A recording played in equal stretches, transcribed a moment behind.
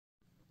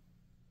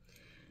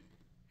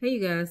Hey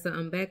you guys, so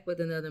I'm back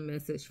with another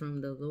message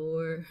from the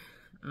Lord.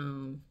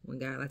 When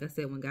God, like I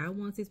said, when God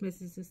wants his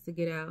messages to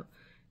get out,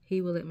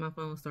 he will let my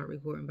phone start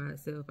recording by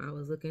itself. I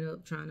was looking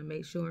up, trying to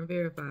make sure and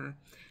verify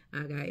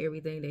I got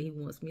everything that he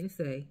wants me to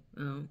say.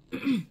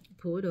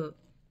 Pull it up.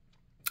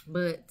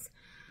 But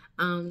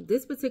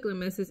this particular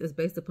message is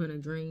based upon a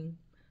dream.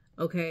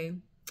 Okay.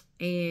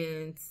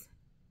 And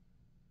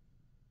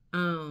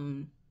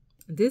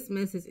this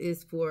message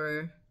is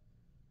for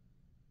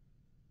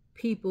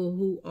people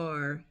who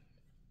are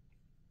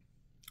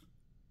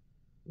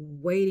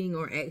waiting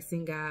or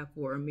asking God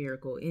for a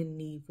miracle, in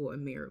need for a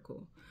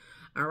miracle.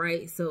 All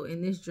right. So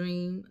in this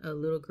dream, a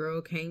little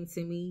girl came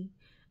to me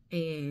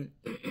and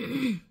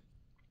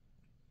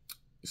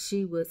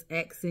she was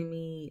asking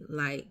me,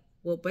 like,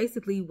 well,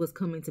 basically was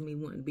coming to me,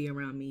 wanting to be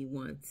around me,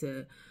 wanting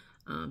to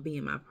be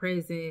in my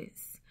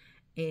presence,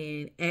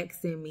 and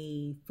asking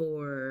me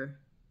for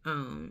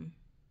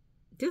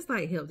just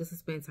like help, just to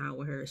spend time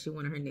with her. She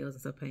wanted her nails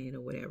and stuff painted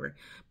or whatever.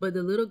 But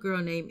the little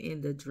girl name in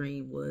the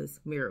dream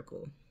was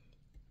Miracle.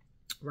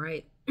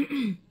 Right.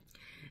 And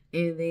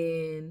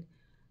then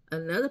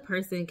another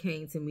person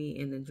came to me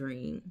in the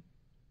dream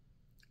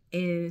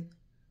and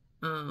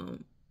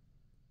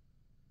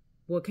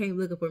came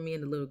looking for me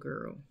and the little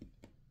girl,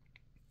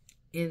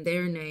 and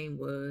their name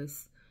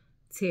was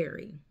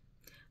Terry.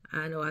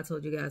 I know I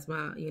told you guys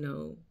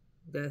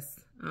that's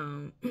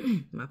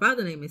my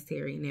father's name is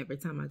Terry, and every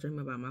time I dream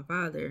about my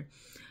father,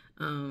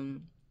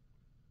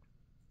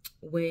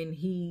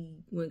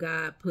 when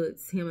God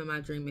puts him in my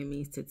dream, it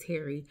means to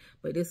Terry.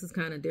 But this is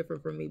kind of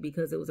different for me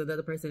because it was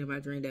another person in my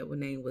dream that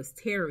name was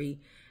Terry.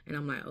 And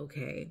I'm like,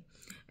 okay.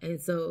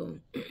 And so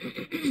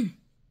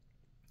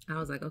I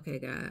was like, okay,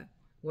 God,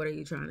 what are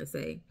you trying to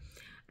say?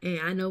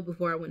 And I know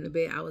before I went to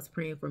bed, I was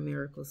praying for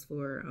miracles,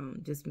 for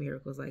just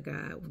miracles. Like,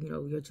 God,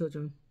 your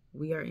children,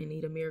 we are in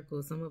need of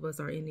miracles. Some of us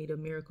are in need of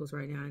miracles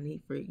right now. I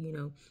need for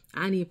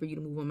you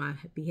to move on my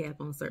behalf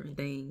on certain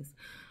things.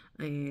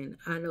 And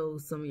I know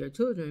some of your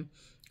children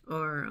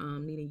are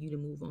needing you to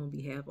move on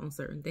behalf on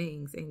certain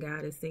things. And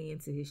God is saying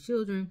to his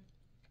children,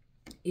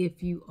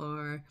 if you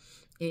are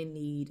in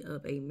need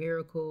of a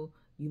miracle,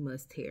 you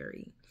must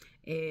tarry.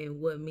 And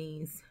what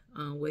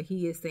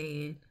he is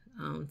saying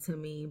to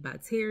me by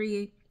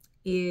tarry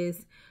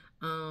is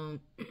to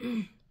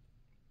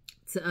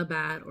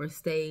abide or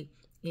stay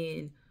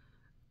in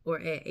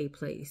or at a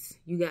place.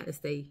 You got to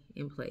stay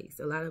in place.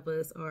 A lot of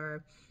us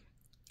are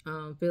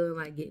feeling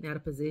like getting out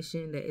of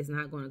position that is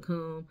not going to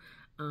come.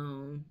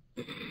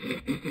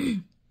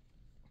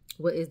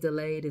 What is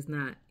delayed is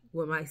not,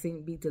 what might seem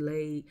to be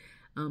delayed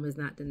is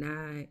not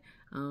denied.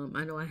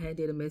 I know I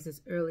did a message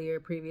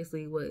earlier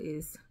previously. What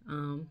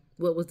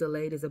was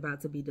delayed is about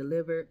to be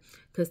delivered,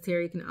 because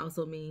tarry can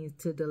also mean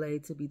to delay,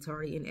 to be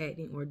tardy in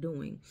acting or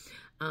doing.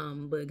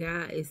 But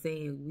God is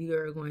saying we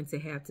are going to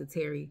have to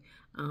tarry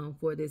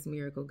for this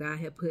miracle. God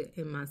had put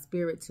in my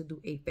spirit to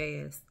do a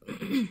fast.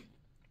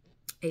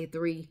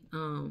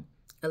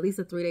 At least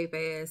a 3-day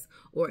fast,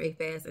 or a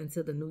fast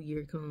until the new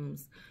year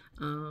comes,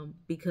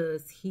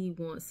 because he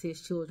wants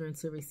his children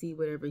to receive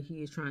whatever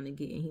he is trying to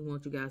get, and he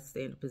wants you guys to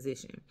stay in a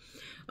position.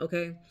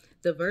 Okay,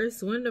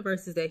 one of the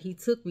verses that he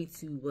took me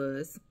to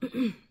was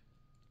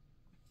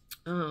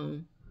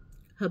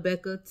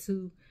Habakkuk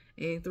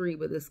 2:3,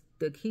 but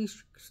the key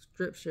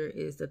scripture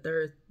is the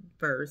 3rd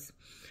verse,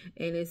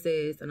 and it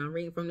says, and I'm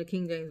reading from the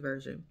King James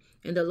Version,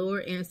 and the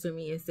Lord answered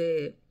me and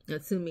said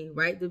to me,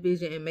 write the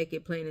vision and make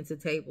it plain into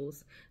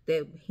tables,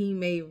 that he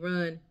may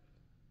run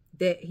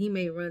that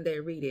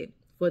read it.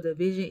 For the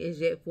vision is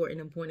yet for an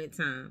appointed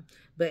time,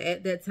 but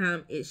at that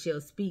time it shall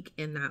speak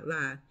and not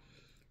lie.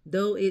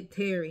 Though it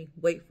tarry,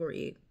 wait for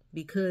it,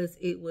 because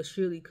it will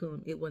surely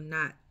come, it will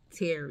not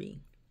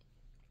tarry.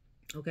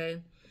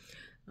 Okay,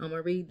 I'm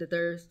gonna read the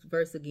 3rd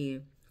verse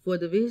again. For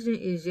the vision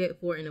is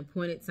yet for an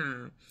appointed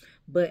time,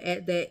 but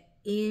at the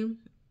end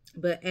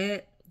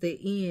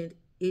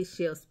it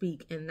shall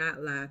speak and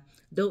not lie.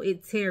 Though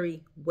it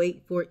tarry,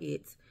 wait for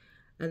it.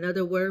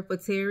 Another word for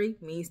tarry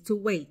means to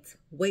wait.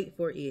 Wait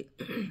for it.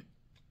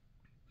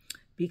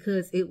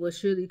 Because it will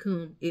surely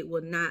come. It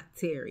will not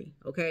tarry.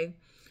 Okay?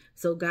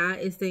 So God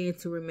is saying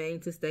to remain,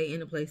 to stay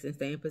in a place and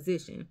stay in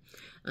position.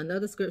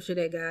 Another scripture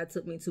that God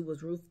took me to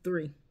was Ruth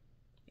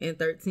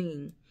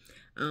 3:13.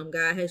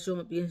 God has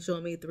been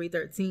showing me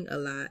 3:13 a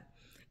lot.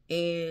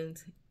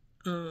 And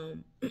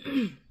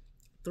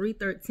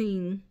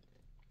 3:13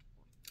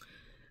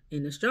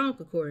 in the Strong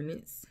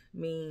Concordance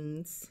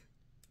means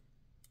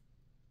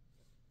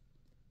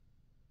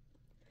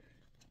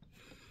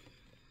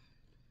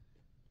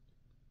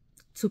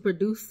to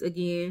produce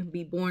again,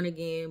 be born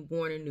again,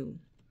 born anew.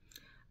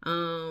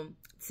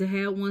 To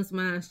have one's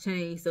mind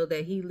changed so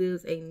that he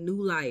lives a new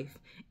life,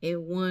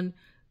 and one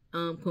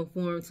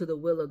conformed to the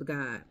will of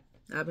God.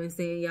 I've been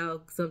saying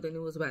y'all something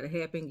new is about to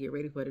happen. Get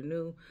ready for the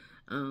new.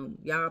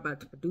 Y'all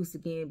about to produce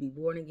again, be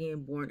born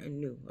again, born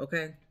anew.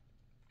 Okay.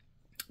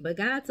 But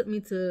God took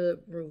me to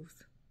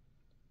Ruth,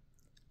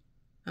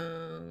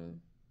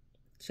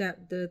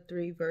 chapter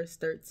 3, verse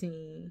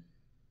 13.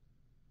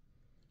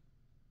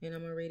 And I'm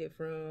going to read it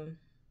from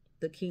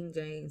the King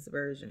James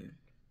Version.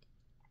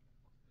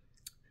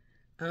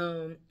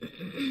 And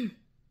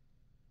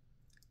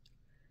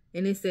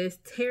it says,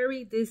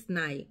 tarry this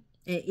night,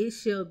 and it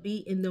shall be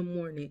in the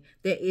morning,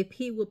 that if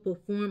he will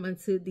perform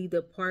unto thee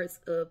the parts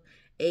of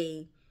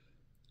a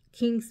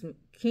kingsman,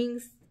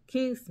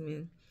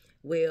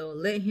 well,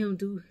 let him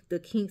do the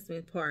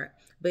kingsman part.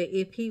 But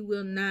if he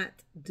will not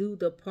do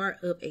the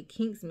part of a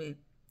kinsman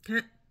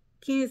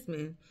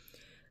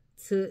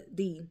to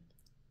thee,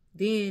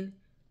 then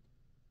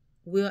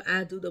will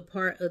I do the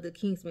part of the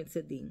kinsman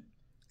to thee.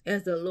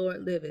 As the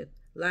Lord liveth,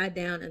 lie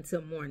down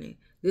until morning.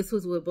 This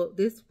was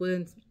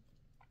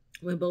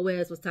when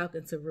Boaz was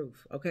talking to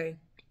Ruth, okay?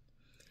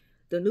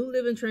 The New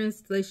Living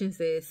Translation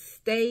says,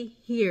 stay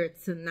here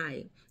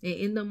tonight, and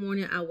in the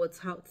morning I will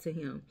talk to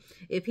him.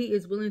 If he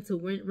is willing to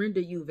render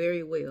you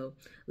very well,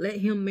 let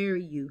him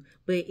marry you.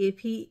 But if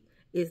he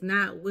is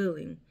not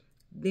willing,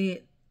 then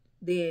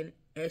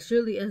as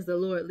surely as the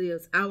Lord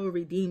lives, I will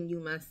redeem you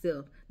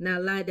myself. Now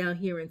lie down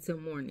here until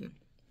morning.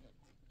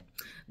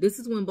 This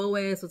is when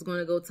Boaz was going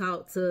to go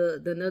talk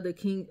to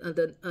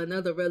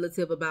another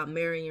relative about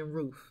marrying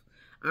Ruth.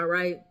 All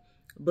right.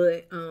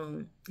 But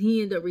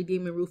he ended up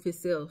redeeming Ruth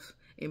himself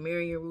and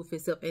marrying Ruth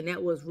himself. And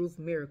that was Ruth's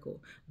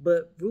miracle.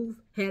 But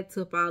Ruth had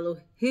to follow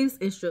his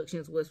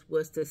instructions, which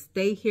was to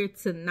stay here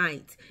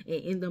tonight. And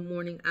in the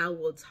morning, I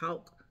will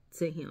talk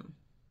to him.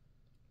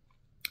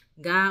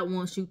 God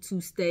wants you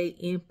to stay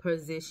in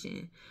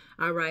position.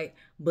 All right.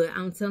 But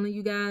I'm telling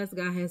you guys,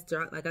 God has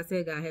dropped, like I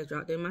said, God has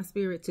dropped in my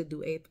spirit to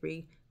do a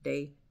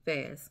 3-day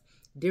fast.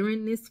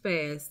 During this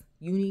fast,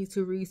 you need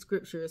to read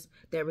scriptures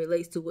that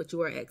relates to what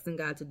you are asking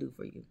God to do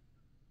for you.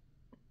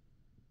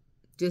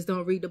 Just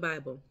don't read the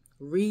Bible.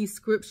 Read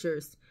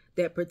scriptures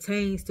that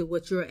pertains to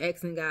what you're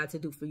asking God to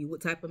do for you.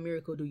 What type of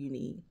miracle do you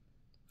need?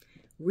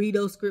 Read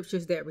those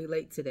scriptures that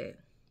relate to that.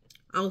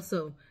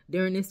 Also,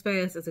 during this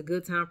fast, it's a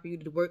good time for you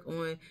to work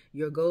on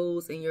your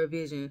goals and your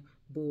vision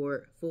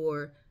board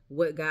for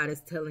what God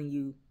is telling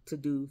you to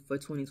do for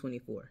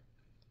 2024.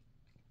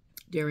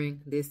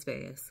 During this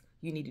fast,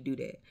 you need to do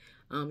that.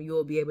 You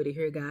will be able to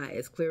hear God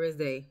as clear as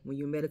day. When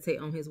you meditate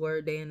on his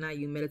word day and night,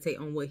 you meditate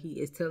on what he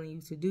is telling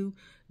you to do,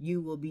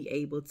 you will be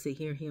able to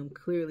hear him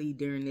clearly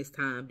during this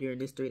time, during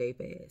this 3-day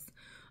fast.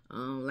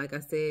 Like I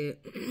said,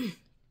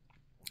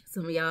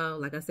 some of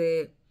y'all, like I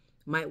said,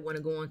 might want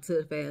to go on to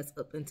the fast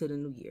up into the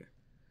new year,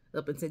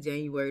 up until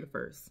January the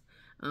 1st.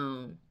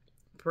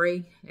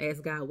 Pray,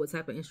 ask God what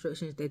type of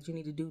instructions that you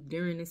need to do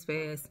during this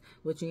fast,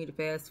 what you need to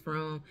fast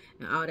from,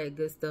 and all that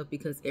good stuff,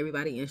 because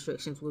everybody's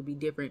instructions will be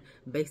different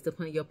based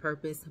upon your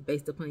purpose,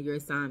 based upon your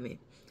assignment,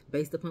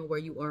 based upon where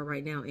you are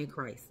right now in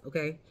Christ,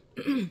 okay?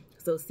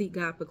 So seek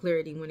God for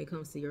clarity when it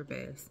comes to your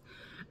fast,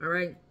 all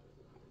right,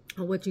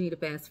 on what you need to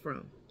fast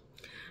from.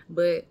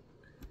 But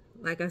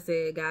like I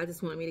said, God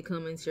just wanted me to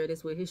come and share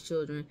this with his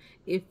children.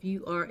 If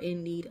you are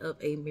in need of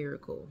a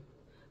miracle,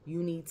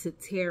 you need to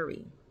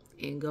tarry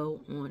and go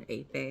on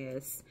a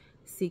fast.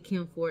 Seek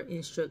him for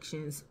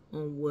instructions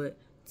on what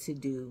to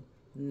do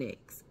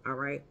next. All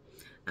right.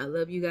 I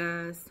love you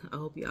guys. I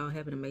hope you all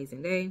have an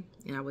amazing day,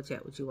 and I will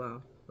chat with you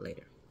all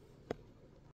later.